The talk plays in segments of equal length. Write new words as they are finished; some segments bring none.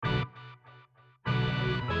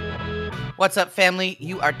What's up, family?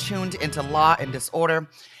 You are tuned into Law and Disorder,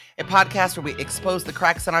 a podcast where we expose the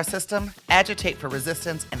cracks in our system, agitate for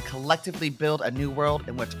resistance, and collectively build a new world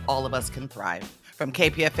in which all of us can thrive. From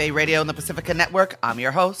KPFA Radio and the Pacifica Network, I'm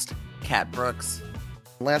your host, Kat Brooks.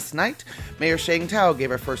 Last night, Mayor Sheng Tao gave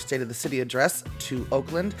her first State of the City address to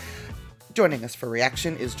Oakland. Joining us for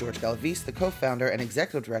reaction is George Galvis, the co-founder and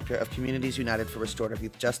executive director of Communities United for Restorative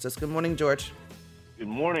Youth Justice. Good morning, George. Good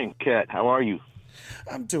morning, Kat. How are you?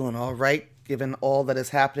 I'm doing all right, given all that is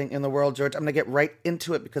happening in the world, George. I'm going to get right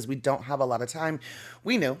into it because we don't have a lot of time.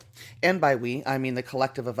 We knew, and by we, I mean the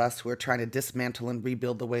collective of us who are trying to dismantle and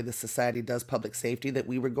rebuild the way the society does public safety, that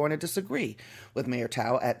we were going to disagree with Mayor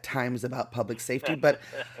Tao at times about public safety. But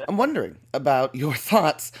I'm wondering about your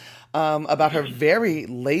thoughts about her very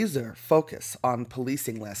laser focus on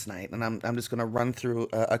policing last night. And I'm just going to run through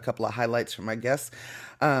a couple of highlights from my guests,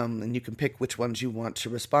 and you can pick which ones you want to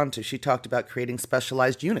respond to. She talked about creating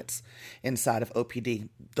specialized units inside of OPD.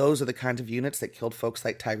 Those are the kinds of units that killed folks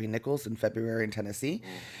like Tyree Nichols in February in Tennessee.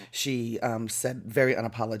 She said very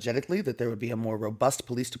unapologetically that there would be a more robust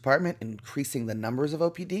police department, increasing the numbers of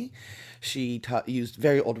OPD. She used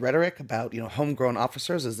very old rhetoric about, homegrown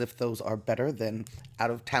officers as if those are better than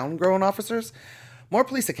out-of-town grown officers. More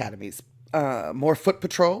police academies, more foot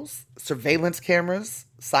patrols, surveillance cameras,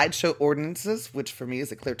 sideshow ordinances, which for me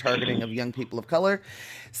is a clear targeting of young people of color,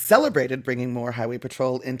 celebrated bringing more highway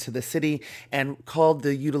patrol into the city, and called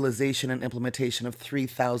the utilization and implementation of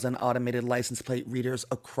 3,000 automated license plate readers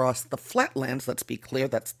across the flatlands, let's be clear,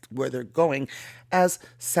 that's where they're going, as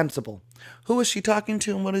sensible. Who is she talking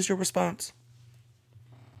to, and what is your response?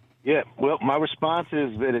 Yeah, well, my response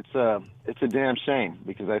is that it's a damn shame,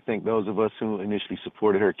 because I think those of us who initially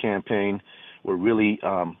supported her campaign were really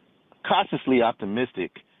cautiously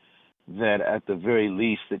optimistic that at the very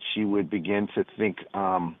least that she would begin to think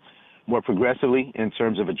more progressively in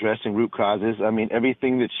terms of addressing root causes. I mean,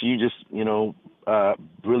 everything that she just,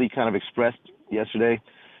 really kind of expressed yesterday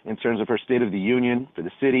in terms of her State of the Union for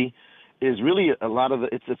the city is really a lot of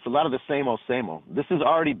the same old, same old. This has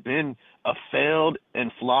already been a failed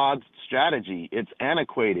and flawed strategy. It's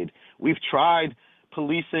antiquated. We've tried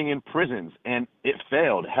policing in prisons, and it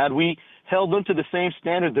failed. Had we held them to the same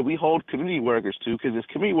standard that we hold community workers to, because as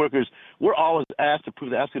community workers, we're always asked to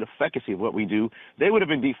prove the absolute efficacy of what we do, they would have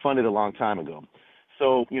been defunded a long time ago.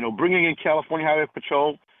 So, bringing in California Highway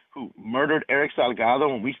Patrol, who murdered Eric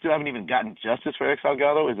Salgado, and we still haven't even gotten justice for Eric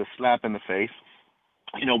Salgado, is a slap in the face.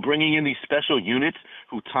 Bringing in these special units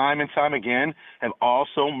who time and time again have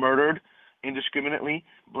also murdered indiscriminately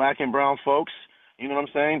black and brown folks, you know what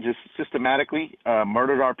I'm saying, just systematically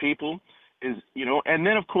murdered our people is, and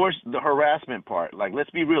then, of course, the harassment part. Like, let's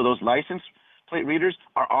be real, those license plate readers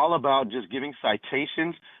are all about just giving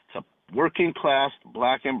citations to working class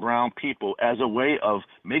black and brown people as a way of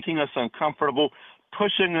making us uncomfortable,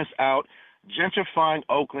 pushing us out, gentrifying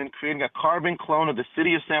Oakland, creating a carbon clone of the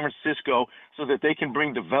city of San Francisco so that they can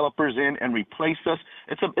bring developers in and replace us.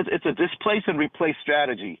 It's a displace and replace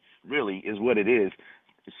strategy, really, is what it is.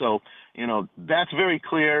 So, that's very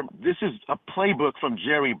clear. This is a playbook from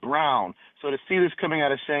Jerry Brown. So to see this coming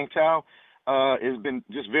out of Sheng Tao has been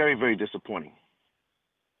just very, very disappointing.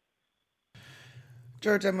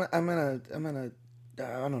 George, I'm gonna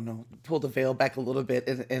I don't know, pull the veil back a little bit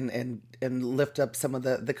and lift up some of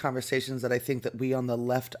the conversations that I think that we on the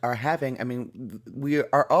left are having. I mean, we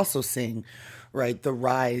are also seeing, right, the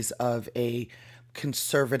rise of a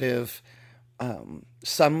conservative,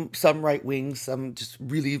 some right wing, some just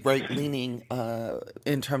really right leaning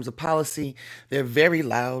in terms of policy. They're very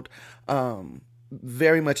loud,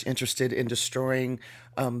 very much interested in destroying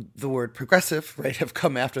the word progressive, right, have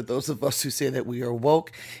come after those of us who say that we are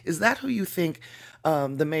woke. Is that who you think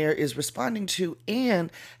the mayor is responding to?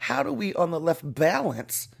 And how do we on the left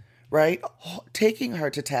balance, right, taking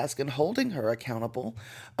her to task and holding her accountable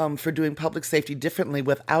for doing public safety differently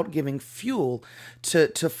without giving fuel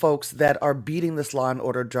to folks that are beating this law and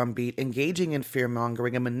order drumbeat, engaging in fear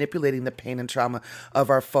mongering and manipulating the pain and trauma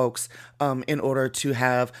of our folks in order to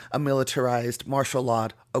have a militarized, martial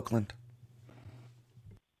lawed Oakland?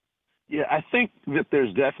 Yeah, I think that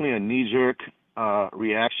there's definitely a knee-jerk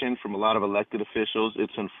reaction from a lot of elected officials.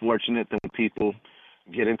 It's unfortunate that when people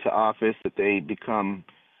get into office that they become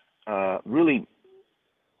really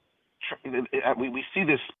we see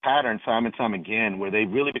this pattern time and time again where they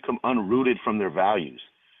really become unrooted from their values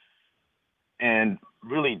and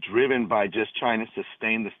really driven by just trying to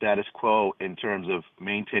sustain the status quo in terms of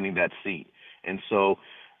maintaining that seat. And so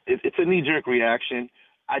it's a knee-jerk reaction.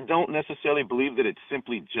 I don't necessarily believe that it's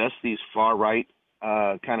simply just these far-right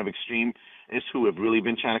kind of extremists who have really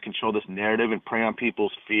been trying to control this narrative and prey on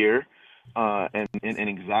people's fear and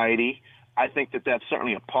anxiety. I think that that's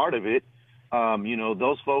certainly a part of it.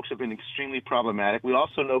 Those folks have been extremely problematic. We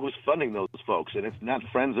also know who's funding those folks, and it's not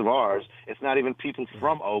friends of ours. It's not even people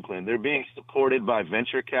from Oakland. They're being supported by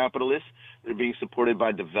venture capitalists. They're being supported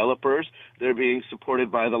by developers. They're being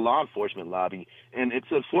supported by the law enforcement lobby. And it's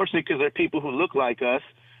unfortunate because they're people who look like us,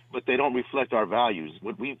 but they don't reflect our values.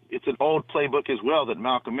 It's an old playbook as well that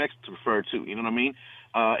Malcolm X referred to, you know what I mean,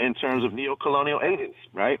 in terms of neo-colonial agents,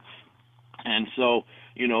 right? And so,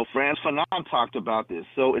 Frantz Fanon talked about this.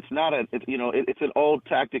 So it's not it's an old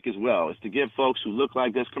tactic as well. It's to give folks who look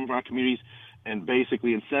like us, come from our communities, and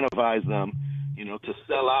basically incentivize them, to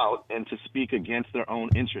sell out and to speak against their own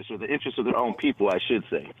interests, or the interests of their own people, I should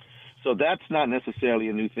say. So that's not necessarily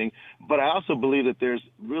a new thing. But I also believe that there's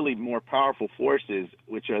really more powerful forces,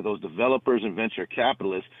 which are those developers and venture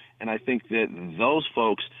capitalists. And I think that those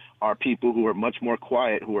folks are people who are much more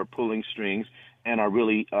quiet, who are pulling strings and are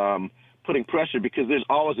really putting pressure, because there's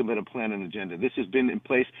always been a plan and agenda. This has been in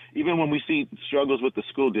place even when we see struggles with the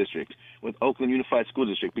school district, with Oakland Unified School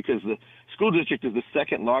District, because the school district is the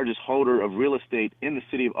second largest holder of real estate in the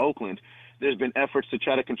city of Oakland. There's been efforts to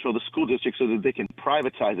try to control the school district so that they can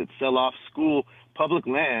privatize it, sell off school public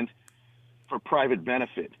land for private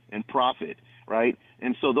benefit and profit, right?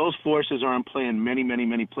 And so those forces are in play in many, many,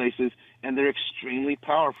 many places, and they're extremely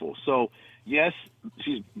powerful. So, yes,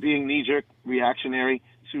 she's being knee-jerk reactionary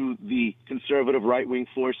to the conservative right-wing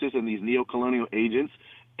forces and these neo-colonial agents.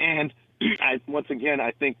 And once again,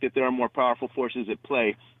 I think that there are more powerful forces at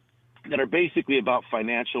play that are basically about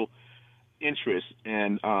financial interests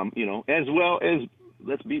and, as well as,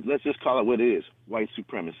 let's just call it what it is, white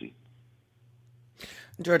supremacy.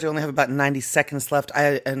 George, I only have about 90 seconds left,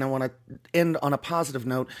 and I want to end on a positive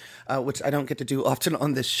note, which I don't get to do often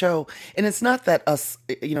on this show. And it's not that us,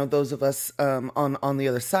 those of us on the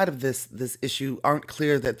other side of this issue aren't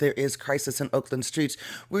clear that there is crisis in Oakland streets.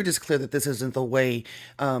 We're just clear that this isn't the way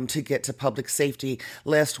to get to public safety.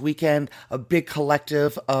 Last weekend, a big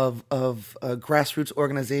collective of grassroots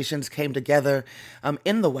organizations came together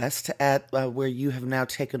in the West at where you have now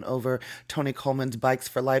taken over Tony Coleman's Bikes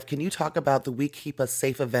for Life. Can you talk about the We Keep Us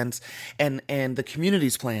Safe events and the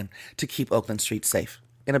community's plan to keep Oakland streets safe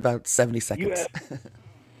in about 70 seconds?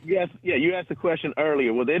 You asked the question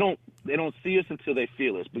earlier. Well, they don't see us until they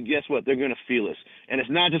feel us. But guess what? They're going to feel us. And it's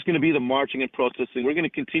not just going to be the marching and protesting. We're going to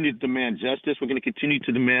continue to demand justice. We're going to continue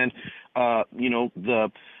to demand, we're going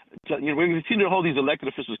to continue to hold these elected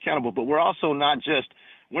officials accountable. But we're also not just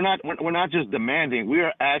demanding. We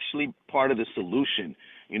are actually part of the solution.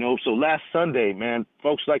 So last Sunday, man,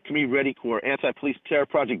 folks like Community Ready Corps, Anti-Police Terror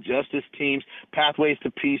Project Justice Teams, Pathways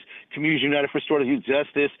to Peace, Communities United for Restorative Youth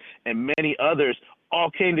Justice, and many others all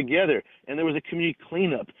came together, and there was a community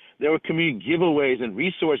cleanup. There were community giveaways and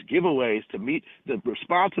resource giveaways to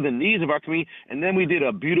respond to the needs of our community, and then we did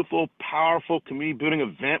a beautiful, powerful community building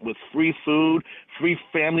event with free food, free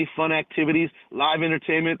family fun activities, live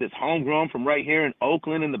entertainment that's homegrown from right here in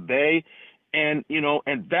Oakland in the Bay, and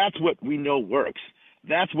that's what we know works.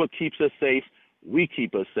 That's what keeps us safe. We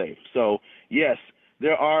keep us safe. So, yes,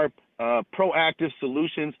 there are proactive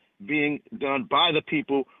solutions being done by the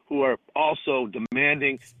people who are also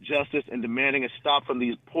demanding justice and demanding a stop from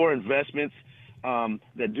these poor investments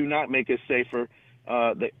that do not make us safer,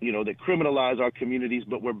 that criminalize our communities,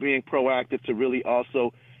 but we're being proactive to really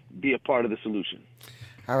also be a part of the solution.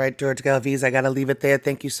 All right, George Galvis, I got to leave it there.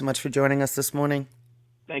 Thank you so much for joining us this morning.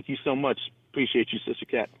 Thank you so much. Appreciate you, Sister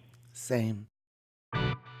Kat. Same.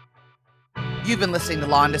 You've been listening to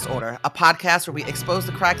Law and Disorder, a podcast where we expose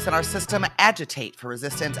the cracks in our system, agitate for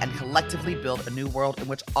resistance, and collectively build a new world in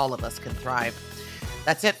which all of us can thrive.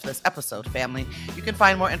 That's it for this episode, family. You can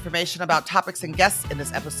find more information about topics and guests in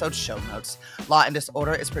this episode's show notes. Law and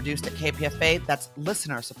Disorder is produced at KPFA, that's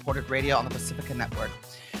listener-supported radio on the Pacifica Network.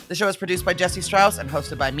 The show is produced by Jesse Strauss and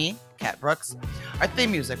hosted by me, Kat Brooks. Our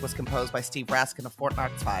theme music was composed by Steve Raskin of Fort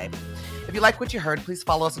Knox 5. If you like what you heard, please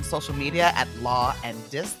follow us on social media at Law and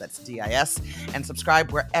Dis, that's D-I-S, and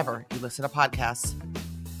subscribe wherever you listen to podcasts.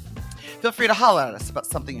 Feel free to holler at us about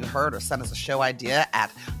something you heard or send us a show idea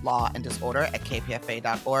at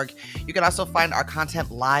lawanddisorder@kpfa.org. You can also find our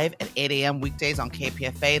content live at 8 a.m. weekdays on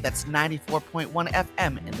KPFA. That's 94.1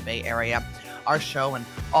 FM in the Bay Area. Our show and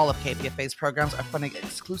all of KPFA's programs are funded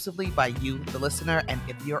exclusively by you, the listener. And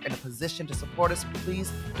if you're in a position to support us,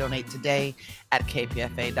 please donate today at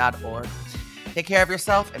kpfa.org. Take care of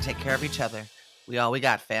yourself and take care of each other. We all we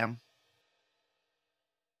got, fam.